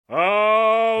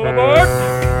All aboard!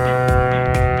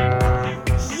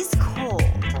 He's cold,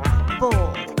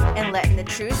 bold, and letting the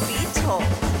truth be told.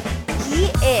 He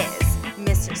is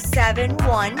Mr. 715.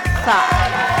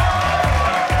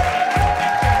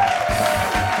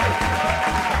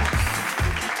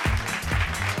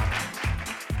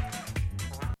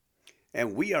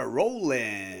 And we are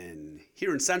rolling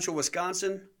here in central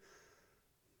Wisconsin.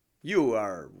 You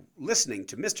are listening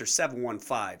to Mr.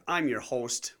 715. I'm your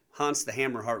host, Hans the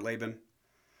Hammer Hartleben.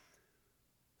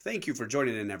 Thank you for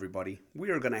joining in, everybody. We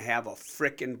are going to have a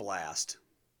frickin' blast.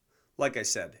 Like I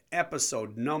said,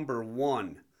 episode number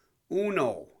 1,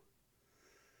 Uno.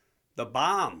 The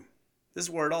bomb. This is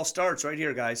where it all starts right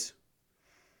here, guys.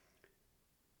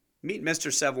 Meet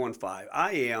Mr. 715.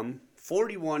 I am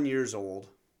 41 years old.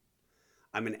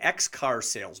 I'm an ex-car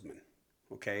salesman,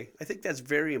 okay? I think that's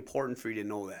very important for you to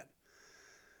know that.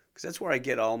 Because that's where I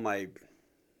get all my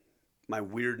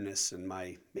weirdness and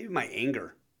maybe my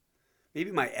anger,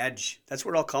 maybe my edge. That's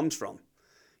where it all comes from.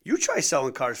 You try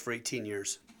selling cars for 18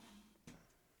 years.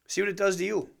 See what it does to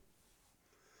you.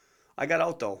 I got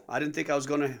out, though. I didn't think I was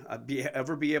going to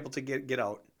ever be able to get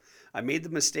out. I made the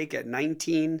mistake at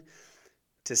 19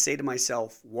 to say to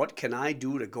myself, what can I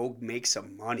do to go make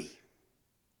some money?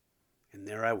 And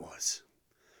there I was.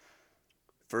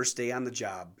 First day on the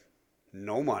job,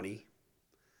 no money.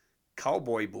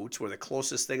 Cowboy boots were the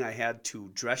closest thing I had to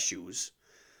dress shoes.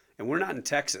 And we're not in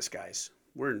Texas, guys.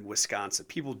 We're in Wisconsin.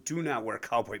 People do not wear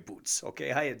cowboy boots,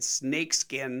 okay? I had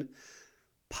snakeskin,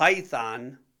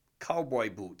 python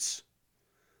cowboy boots.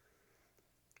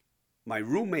 My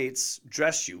roommate's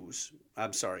dress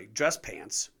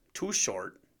pants, too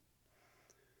short.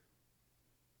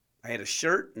 I had a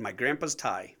shirt and my grandpa's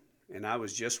tie. And I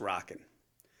was just rocking.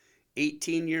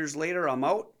 18 years later, I'm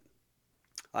out.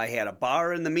 I had a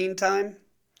bar in the meantime.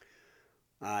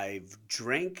 I've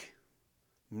drank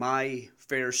my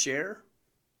fair share.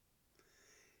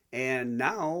 And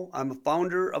now I'm a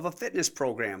founder of a fitness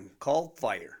program called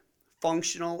FIRE,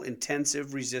 Functional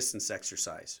Intensive Resistance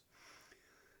Exercise.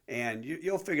 And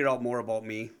you'll figure out more about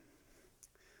me,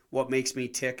 what makes me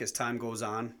tick as time goes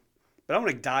on. But I'm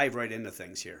going to dive right into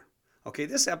things here. Okay,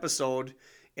 this episode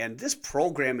and this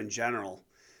program in general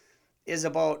is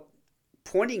about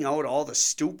pointing out all the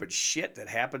stupid shit that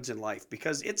happens in life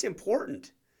because it's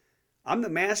important. I'm the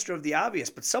master of the obvious,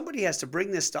 but somebody has to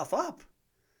bring this stuff up.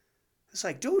 It's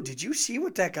like, dude, did you see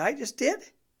what that guy just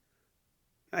did?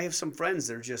 I have some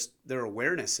friends, their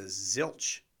awareness is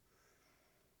zilch.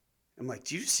 I'm like,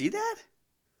 did you see that?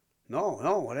 No,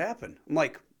 what happened? I'm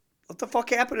like, what the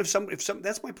fuck happened if some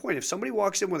that's my point. If somebody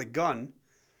walks in with a gun,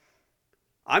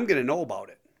 I'm going to know about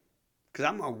it.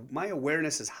 Because my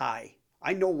awareness is high.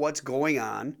 I know what's going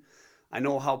on. I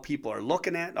know how people are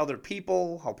looking at other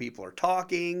people, how people are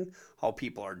talking, how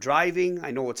people are driving.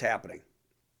 I know what's happening.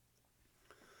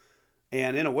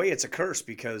 And in a way, it's a curse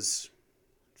because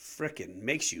frickin'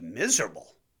 makes you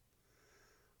miserable.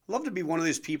 I love to be one of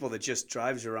these people that just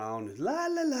drives around, la,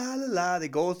 la, la, la, la. They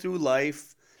go through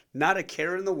life, not a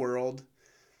care in the world.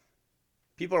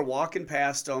 People are walking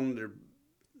past them. They're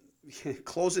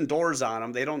closing doors on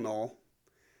them. They don't know.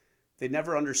 They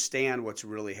never understand what's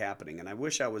really happening. And I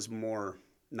wish I was more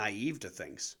naive to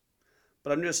things.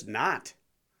 But I'm just not.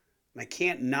 And I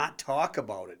can't not talk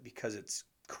about it because it's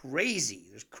crazy.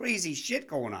 There's crazy shit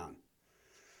going on.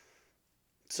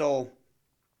 So,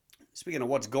 speaking of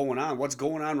what's going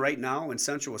on right now in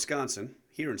central Wisconsin,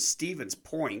 here in Stevens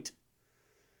Point,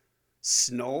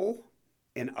 snow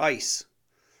and ice.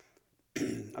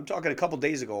 I'm talking a couple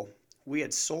days ago. We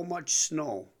had so much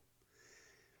snow.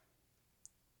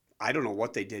 I don't know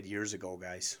what they did years ago,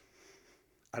 guys.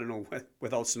 I don't know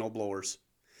without snow blowers.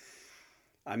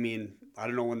 I mean, I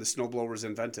don't know when the snow blower was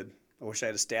invented. I wish I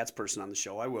had a stats person on the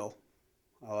show. I will.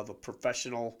 I'll have a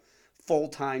professional,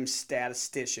 full-time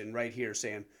statistician right here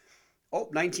saying,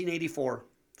 1984,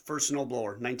 first snow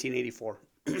blower, 1984.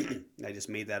 I just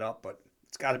made that up, but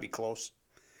it's got to be close.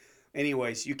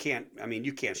 Anyways, you can't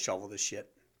shovel this shit.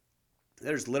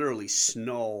 There's literally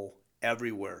snow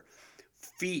everywhere.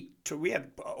 We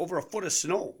had over a foot of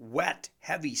snow, wet,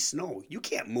 heavy snow. You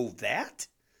can't move that.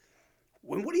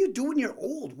 What do you do when you're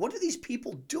old? What do these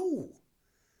people do?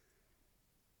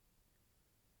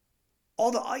 All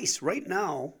the ice right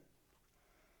now,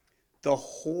 the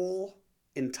whole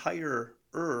entire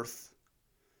earth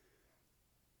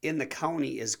in the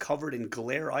county is covered in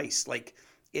glare ice. Like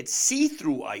it's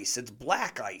see-through ice. It's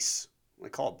black ice. I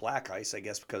call it black ice, I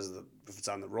guess, because if it's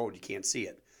on the road, you can't see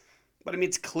it. But I mean,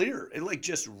 it's clear. It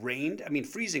just rained. I mean,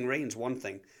 freezing rain's one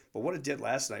thing, but what it did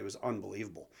last night was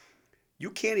unbelievable.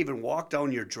 You can't even walk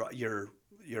down your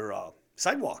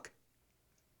sidewalk.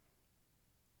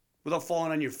 without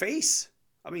falling on your face.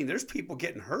 I mean, there's people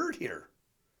getting hurt here.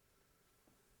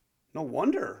 No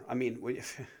wonder. I mean,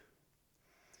 if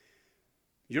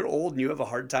you're old and you have a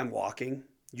hard time walking,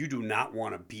 you do not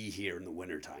want to be here in the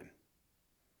wintertime.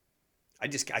 I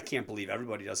can't believe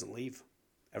everybody doesn't leave.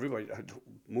 Everybody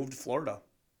moved to Florida.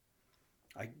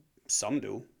 Some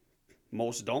do.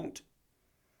 Most don't.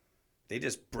 They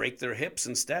just break their hips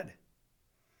instead.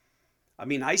 I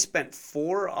mean, I spent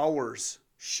 4 hours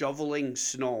shoveling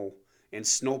snow and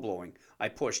snow blowing. I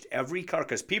pushed every car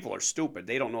because people are stupid.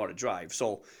 They don't know how to drive.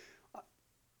 So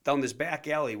down this back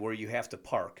alley where you have to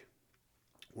park,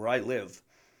 where I live,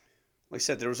 like I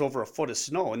said, there was over a foot of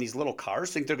snow, and these little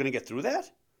cars think they're going to get through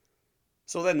that?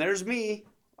 So then there's me.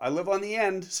 I live on the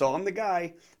end, so I'm the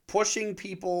guy pushing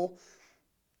people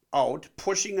out,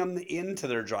 pushing them into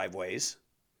their driveways.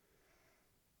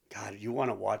 God, you want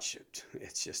to watch it.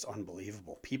 It's just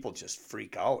unbelievable. People just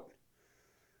freak out.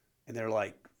 And they're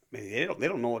like, they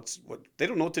don't know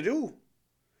what to do.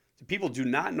 People do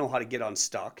not know how to get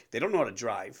unstuck. They don't know how to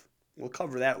drive. We'll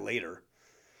cover that later.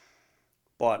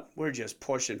 But we're just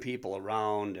pushing people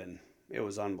around, and it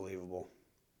was unbelievable.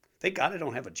 Thank God I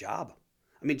don't have a job.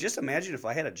 I mean, just imagine if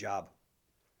I had a job.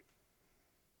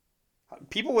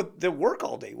 People that work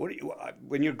all day,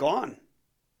 when you're gone,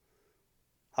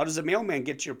 how does a mailman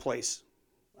get to your place?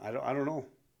 I don't know.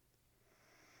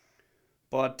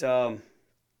 But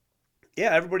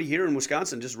yeah, everybody here in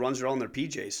Wisconsin just runs around their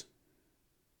PJs.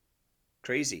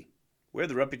 Crazy. We have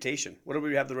the reputation. What do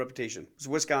we have the reputation? It's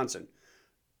Wisconsin.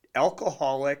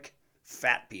 Alcoholic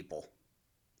fat people.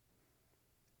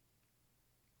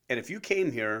 And if you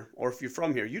came here, or if you're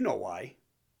from here, you know why.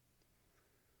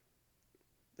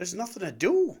 There's nothing to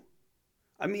do.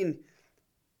 I mean,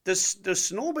 the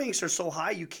snowbanks are so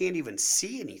high you can't even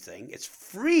see anything. It's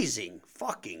freezing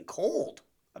fucking cold.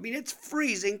 I mean, it's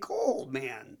freezing cold,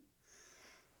 man.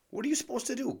 What are you supposed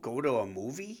to do? Go to a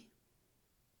movie?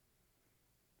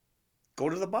 Go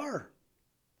to the bar.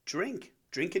 Drink.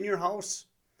 Drink in your house.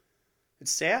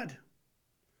 It's sad.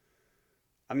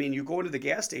 I mean, you go into the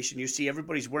gas station, you see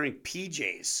everybody's wearing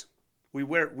PJs. We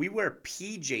wear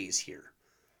PJs here.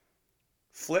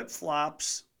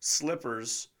 Flip-flops,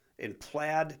 slippers, and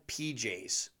plaid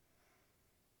PJs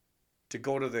to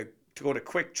go to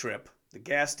Quick Trip, the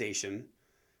gas station,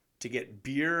 to get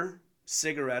beer,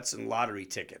 cigarettes, and lottery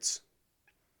tickets.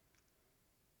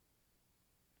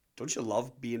 Don't you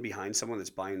love being behind someone that's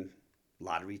buying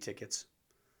lottery tickets?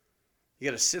 You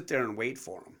got to sit there and wait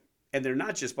for them. And they're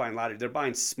not just buying lottery, they're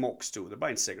buying smokes too. They're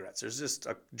buying cigarettes. There's just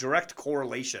a direct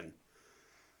correlation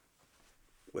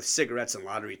with cigarettes and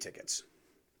lottery tickets.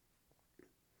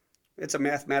 It's a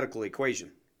mathematical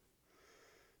equation.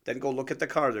 Then go look at the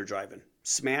car they're driving.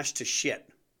 Smashed to shit.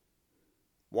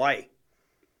 Why?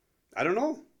 I don't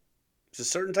know. It's a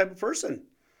certain type of person.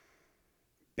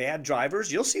 Bad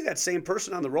drivers, you'll see that same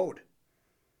person on the road.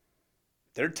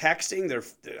 They're texting,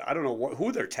 I don't know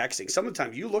who they're texting.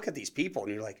 Sometimes you look at these people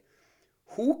and you're like,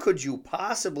 who could you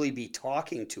possibly be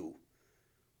talking to?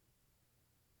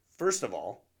 First of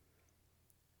all,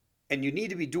 and you need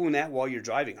to be doing that while you're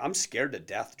driving. I'm scared to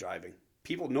death driving.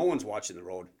 No one's watching the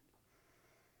road.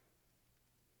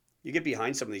 You get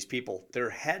behind some of these people, their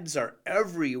heads are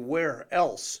everywhere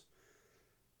else.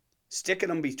 Sticking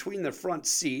them between the front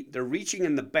seat. They're reaching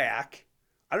in the back.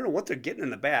 I don't know what they're getting in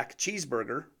the back.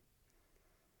 Cheeseburger.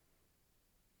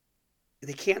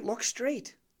 They can't look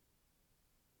straight.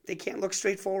 They can't look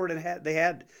straight forward,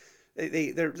 and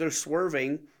they're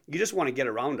swerving. You just want to get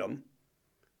around them.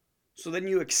 So then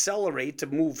you accelerate to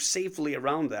move safely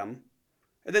around them,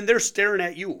 and then they're staring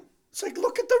at you. It's like,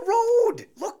 look at the road.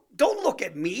 Look, don't look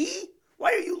at me.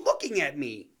 Why are you looking at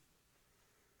me?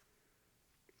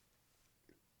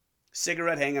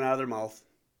 Cigarette hanging out of their mouth.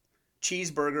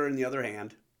 Cheeseburger in the other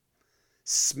hand.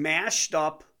 Smashed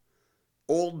up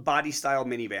old body style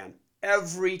minivan.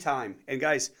 Every time. And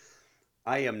guys,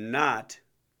 I am not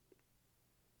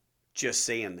just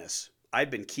saying this.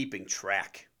 I've been keeping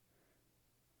track.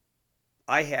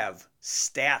 I have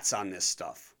stats on this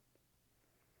stuff.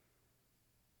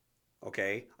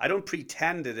 Okay? I don't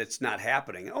pretend that it's not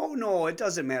happening. Oh, no, it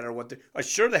doesn't matter what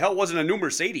sure the hell wasn't a new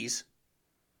Mercedes.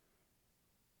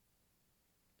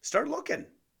 Start looking.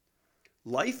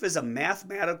 Life is a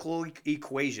mathematical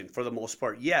equation for the most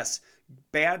part. Yes,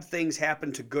 bad things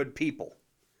happen to good people.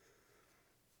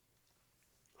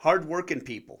 Hard-working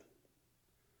people.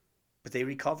 But they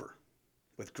recover.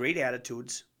 With great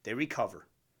attitudes, they recover.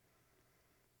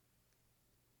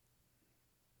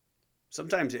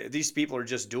 Sometimes these people are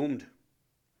just doomed.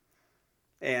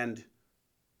 And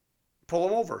pull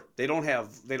them over. Their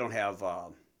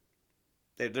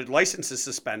license is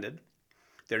suspended.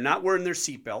 They're not wearing their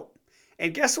seatbelt.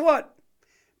 And guess what?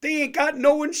 They ain't got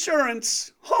no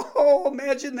insurance. Oh,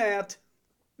 imagine that.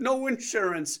 No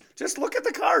insurance. Just look at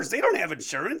the cars. They don't have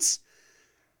insurance.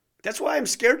 That's why I'm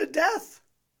scared to death.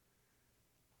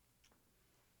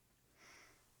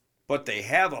 But they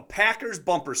have a Packers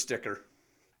bumper sticker.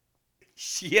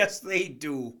 Yes, they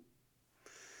do.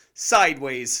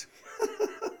 Sideways.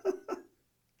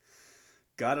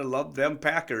 Gotta love them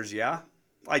Packers, yeah?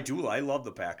 I do. I love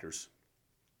the Packers.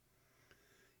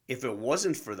 If it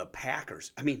wasn't for the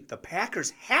Packers, I mean, the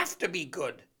Packers have to be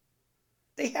good.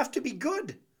 They have to be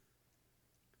good.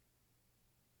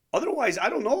 Otherwise, I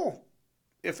don't know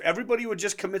if everybody would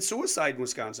just commit suicide in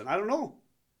Wisconsin. I don't know.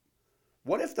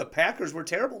 What if the Packers were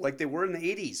terrible like they were in the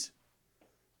 80s?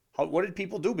 What did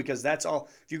people do? Because that's all.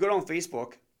 If you go down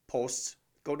Facebook posts,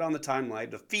 go down the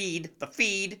timeline, the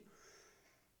feed,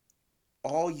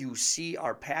 all you see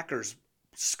are Packers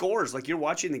scores. Like you're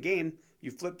watching the game, you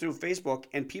flip through Facebook,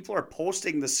 and people are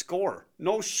posting the score.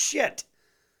 No shit.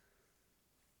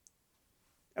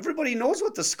 Everybody knows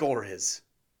what the score is.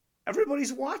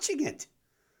 Everybody's watching it.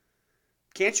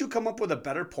 Can't you come up with a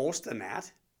better post than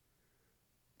that?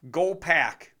 Go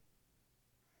Pack.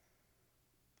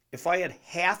 If I had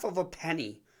half of a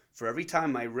penny for every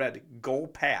time I read Go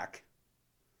Pack,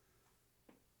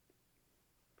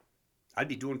 I'd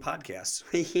be doing podcasts.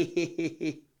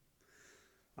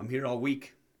 I'm here all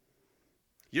week.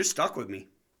 You're stuck with me.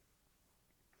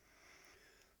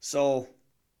 So,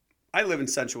 I live in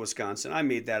central Wisconsin. I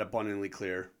made that abundantly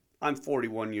clear. I'm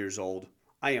 41 years old.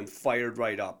 I am fired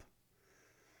right up.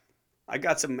 I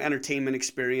got some entertainment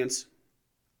experience.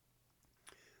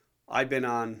 I've been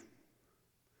on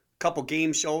a couple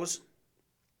game shows,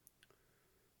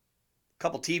 a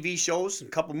couple TV shows, and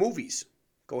a couple movies.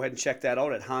 Go ahead and check that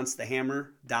out at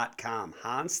HansTheHammer.com.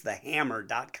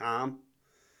 HansTheHammer.com.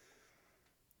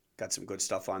 Got some good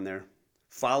stuff on there.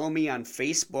 Follow me on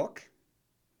Facebook.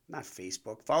 Not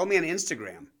Facebook. Follow me on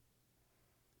Instagram,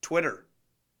 Twitter,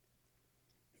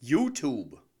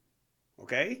 YouTube.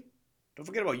 Okay? Don't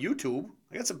forget about YouTube.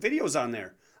 I got some videos on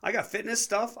there. I got fitness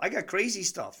stuff. I got crazy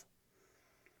stuff.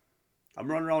 I'm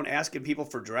running around asking people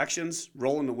for directions,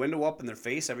 rolling the window up in their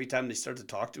face every time they start to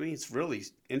talk to me. It's really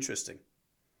interesting.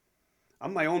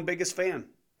 I'm my own biggest fan.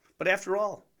 But after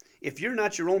all, if you're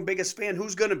not your own biggest fan,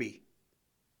 who's going to be?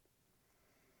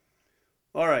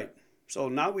 All right. So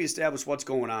now we establish what's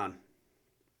going on.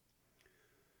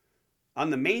 On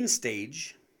the main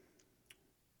stage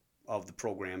of the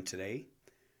program today,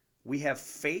 we have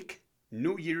fake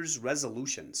New Year's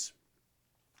resolutions.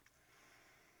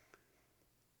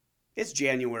 It's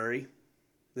January.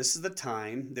 This is the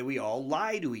time that we all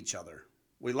lie to each other.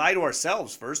 We lie to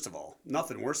ourselves, first of all.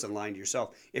 Nothing worse than lying to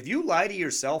yourself. If you lie to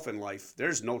yourself in life,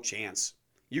 there's no chance.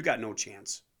 You got no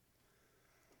chance.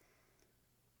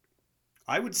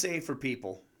 I would say for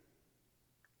people,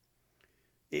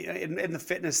 in the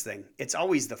fitness thing, it's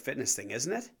always the fitness thing,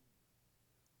 isn't it?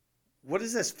 What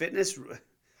is this fitness?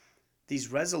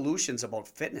 These resolutions about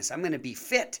fitness. I'm going to be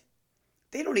fit.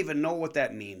 They don't even know what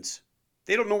that means.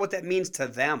 They don't know what that means to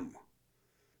them.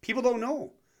 People don't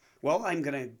know. Well, I'm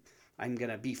going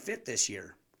to be fit this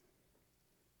year.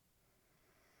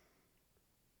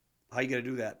 How are you going to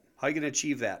do that? How are you going to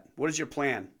achieve that? What is your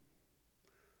plan?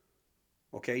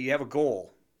 Okay, you have a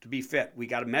goal to be fit. We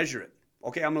got to measure it.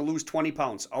 Okay, I'm going to lose 20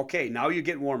 pounds. Okay, now you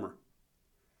get warmer.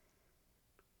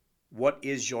 What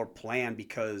is your plan?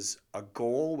 Because a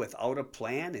goal without a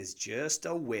plan is just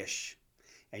a wish.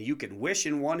 And you can wish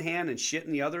in one hand and shit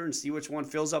in the other and see which one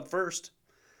fills up first.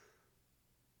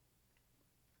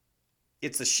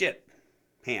 It's the shit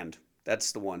hand.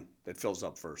 That's the one that fills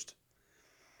up first.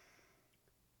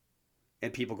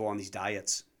 And people go on these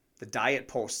diets. The diet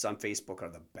posts on Facebook are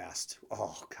the best.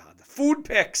 Oh, God. The food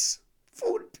pics.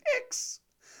 Food pics.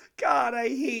 God, I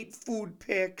hate food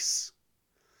pics.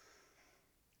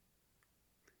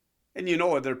 And you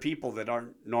know, there are people that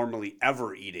aren't normally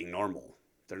ever eating normal.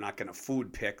 They're not going to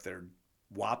food pick their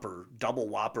Whopper, double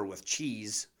Whopper with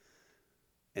cheese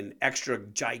and extra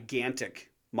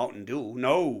gigantic Mountain Dew.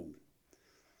 No.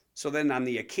 So then on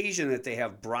the occasion that they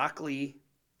have broccoli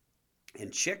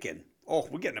and chicken, oh,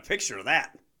 we're getting a picture of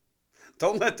that.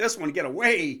 Don't let this one get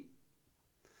away.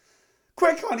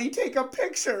 Quick, honey, take a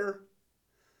picture.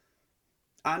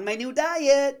 On my new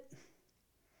diet.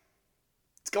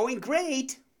 It's going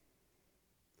great.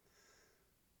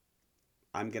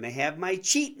 I'm going to have my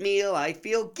cheat meal. I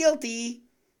feel guilty.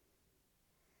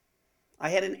 I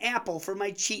had an apple for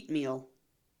my cheat meal.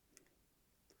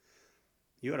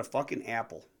 You had a fucking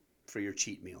apple for your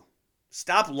cheat meal.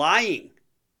 Stop lying.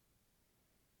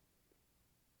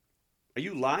 Are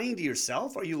you lying to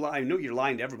yourself? Or are you lying? I know you're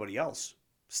lying to everybody else.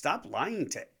 Stop lying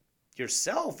to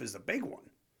yourself is the big one.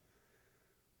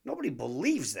 Nobody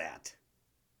believes that.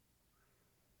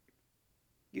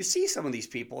 You see some of these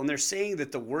people and they're saying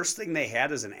that the worst thing they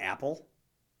had is an apple.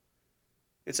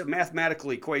 It's a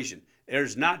mathematical equation.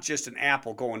 There's not just an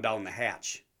apple going down the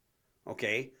hatch.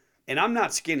 Okay? And I'm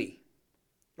not skinny.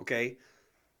 Okay?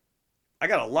 I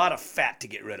got a lot of fat to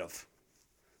get rid of.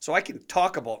 So I can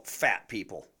talk about fat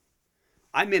people.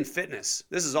 I'm in fitness.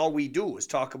 This is all we do is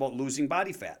talk about losing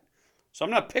body fat. So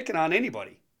I'm not picking on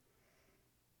anybody.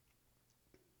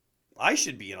 I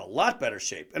should be in a lot better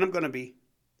shape, and I'm going to be.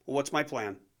 Well, what's my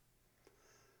plan?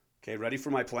 Okay, ready for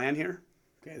my plan here?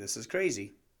 Okay, this is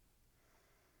crazy.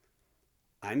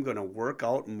 I'm going to work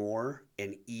out more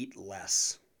and eat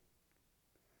less.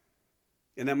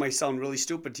 And that might sound really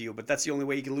stupid to you, but that's the only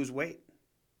way you can lose weight.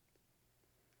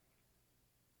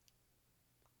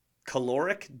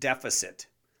 Caloric deficit.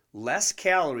 Less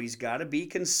calories got to be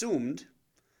consumed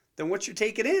than what you're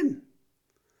taking in.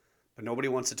 But nobody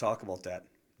wants to talk about that.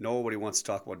 Nobody wants to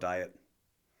talk about diet,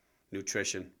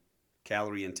 nutrition,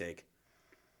 calorie intake.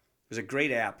 There's a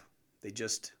great app. They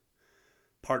just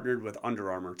partnered with Under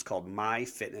Armour. It's called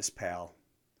MyFitnessPal.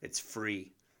 It's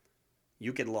free.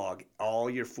 You can log all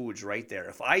your foods right there.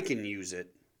 If I can use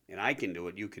it and I can do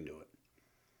it, you can do it.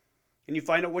 And you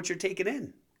find out what you're taking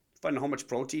in. Find out how much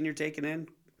protein you're taking in.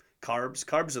 Carbs.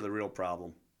 Carbs are the real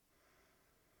problem.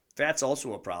 Fat's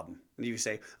also a problem. And you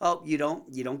say, oh, you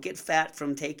don't get fat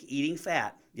from eating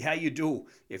fat. Yeah, you do.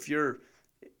 If your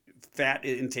fat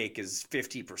intake is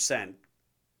 50%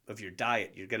 of your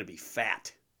diet, you're going to be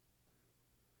fat.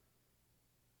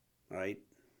 All right?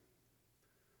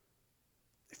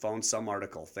 I found some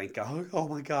article. Thank God. Oh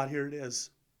my God, here it is.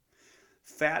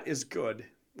 Fat is good.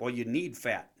 Well, you need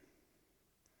fat.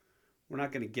 We're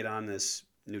not going to get on this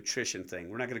nutrition thing.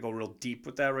 We're not going to go real deep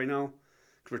with that right now.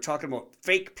 Because we're talking about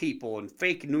fake people and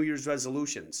fake New Year's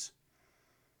resolutions.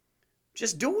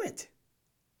 Just do it.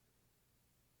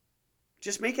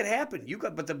 Just make it happen. You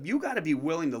got to be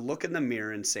willing to look in the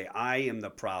mirror and say, I am the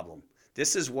problem.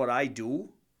 This is what I do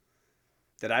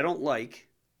that I don't like.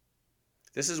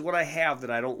 This is what I have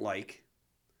that I don't like.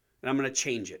 And I'm going to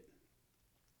change it.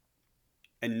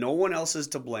 And no one else is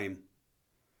to blame.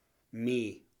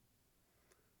 Me.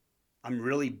 I'm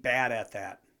really bad at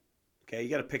that. Okay, you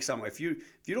got to pick something. If you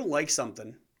don't like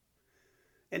something,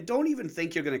 and don't even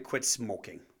think you're going to quit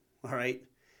smoking, all right?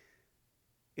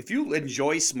 If you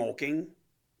enjoy smoking,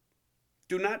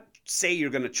 do not say you're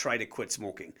going to try to quit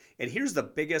smoking. And here's the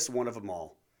biggest one of them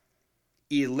all.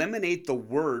 Eliminate the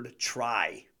word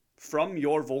try from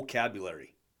your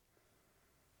vocabulary.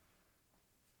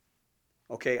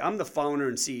 Okay, I'm the founder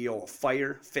and CEO of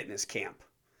Fire Fitness Camp.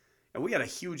 And we got a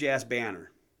huge ass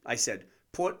banner. I said,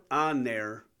 put on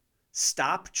there,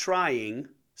 stop trying,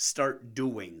 start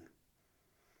doing.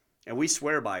 And we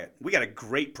swear by it. We got a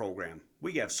great program.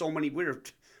 We have so many,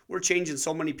 we're changing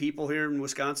so many people here in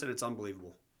Wisconsin, it's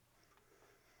unbelievable.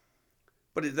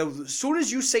 But as soon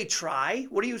as you say try,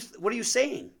 what are you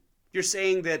saying? You're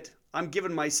saying that I'm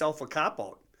giving myself a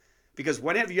cop-out. Because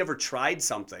when have you ever tried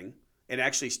something and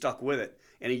actually stuck with it,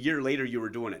 and a year later you were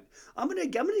doing it? I'm gonna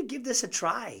give this a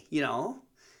try,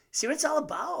 See what it's all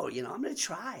about, I'm going to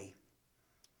try.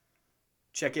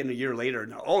 Check in a year later.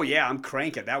 No, oh, yeah, I'm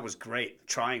cranking. That was great.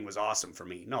 Trying was awesome for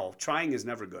me. No, trying is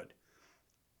never good.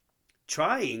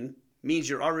 Trying means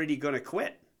you're already going to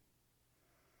quit.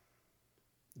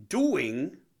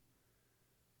 Doing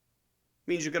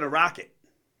means you're going to rock it.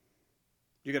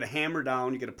 You're going to hammer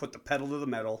down. You're going to put the pedal to the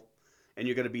metal, and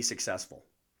you're going to be successful.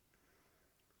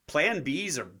 Plan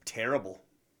Bs are terrible.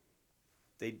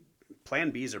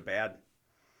 Plan Bs are bad.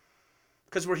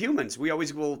 Because we're humans. We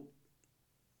always will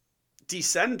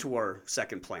descend to our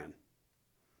second plan.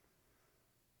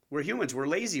 We're humans. We're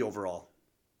lazy overall.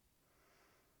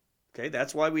 Okay,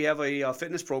 that's why we have a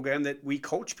fitness program that we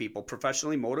coach people,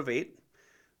 professionally motivate,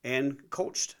 and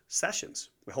coached sessions.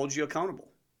 We hold you accountable.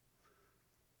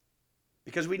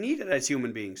 Because we need it as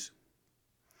human beings.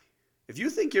 If you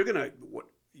think you're gonna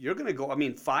go,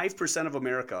 5% of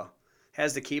America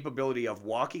has the capability of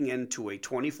walking into a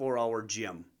 24-hour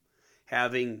gym,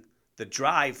 having the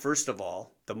drive, first of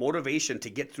all, the motivation to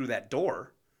get through that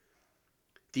door,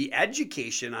 the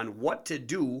education on what to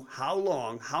do, how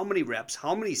long, how many reps,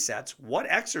 how many sets, what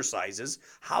exercises,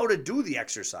 how to do the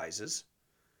exercises.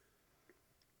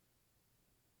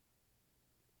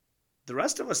 The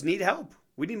rest of us need help.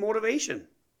 We need motivation.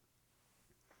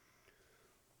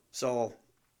 So,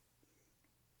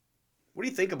 what do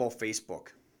you think about Facebook?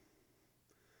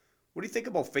 What do you think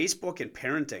about Facebook and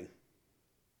parenting?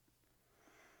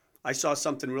 I saw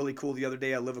something really cool the other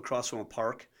day. I live across from a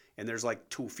park, and there's like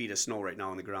 2 feet of snow right now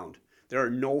on the ground. There are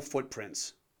no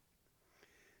footprints.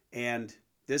 And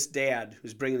this dad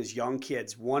who's bringing his young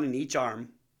kids, one in each arm,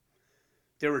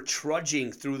 they were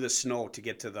trudging through the snow to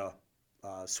get to the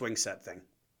swing set thing,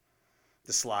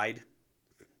 the slide.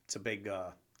 It's a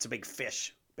big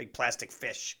fish, big plastic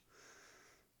fish.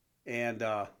 And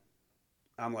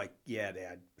I'm like, yeah,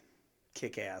 Dad,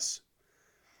 kick ass.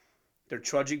 They're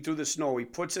trudging through the snow. He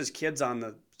puts his kids on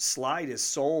the slide. Is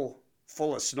so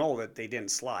full of snow that they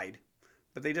didn't slide,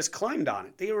 but they just climbed on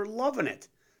it. They were loving it.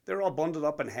 They're all bundled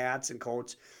up in hats and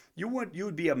coats. You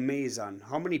would be amazed on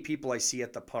how many people I see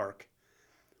at the park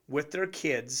with their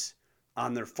kids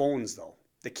on their phones, though.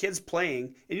 The kids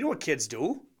playing, and you know what kids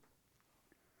do?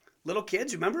 Little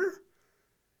kids, remember?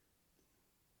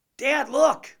 Dad,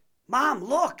 look. Mom,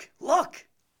 look.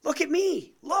 Look at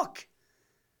me. Look.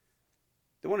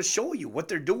 They want to show you what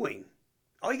they're doing.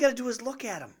 All you got to do is look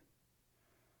at them.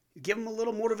 Give them a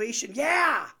little motivation.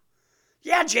 Yeah,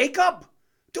 Jacob,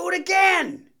 do it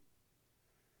again.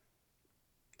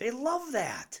 They love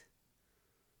that.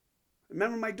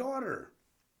 Remember my daughter.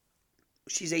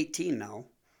 She's 18 now.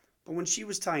 But when she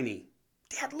was tiny,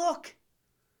 Dad, look.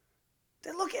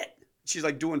 Dad, look it. She's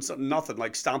like doing something, nothing,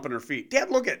 like stomping her feet.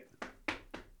 Dad, look it.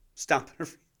 Stomping her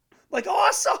feet. Like,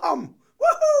 awesome.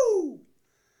 Woohoo.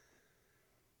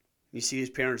 You see these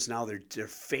parents now, their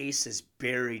face is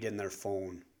buried in their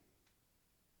phone.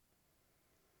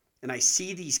 And I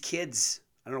see these kids,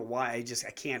 I don't know why,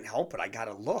 I can't help it. I got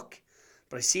to look.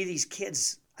 But I see these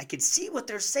kids, I can see what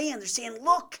they're saying. They're saying,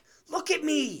 look at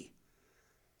me.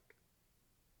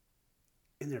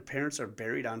 And their parents are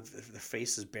buried on, their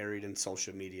face is buried in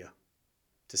social media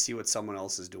to see what someone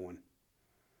else is doing.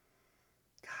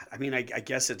 God, I mean, I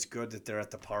guess it's good that they're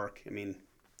at the park. I mean,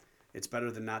 it's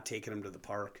better than not taking them to the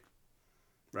park,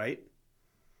 right?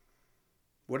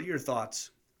 What are your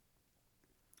thoughts?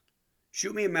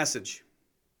 Shoot me a message.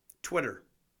 Twitter.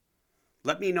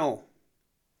 Let me know.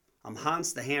 I'm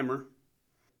Hans the Hammer.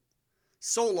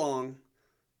 So long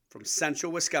from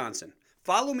Central Wisconsin.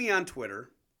 Follow me on Twitter,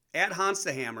 @Hans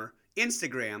the Hammer,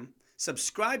 Instagram.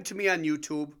 Subscribe to me on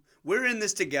YouTube. We're in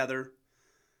this together.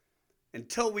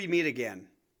 Until we meet again,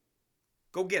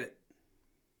 go get it.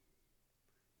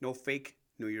 No fake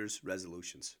New Year's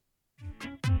resolutions.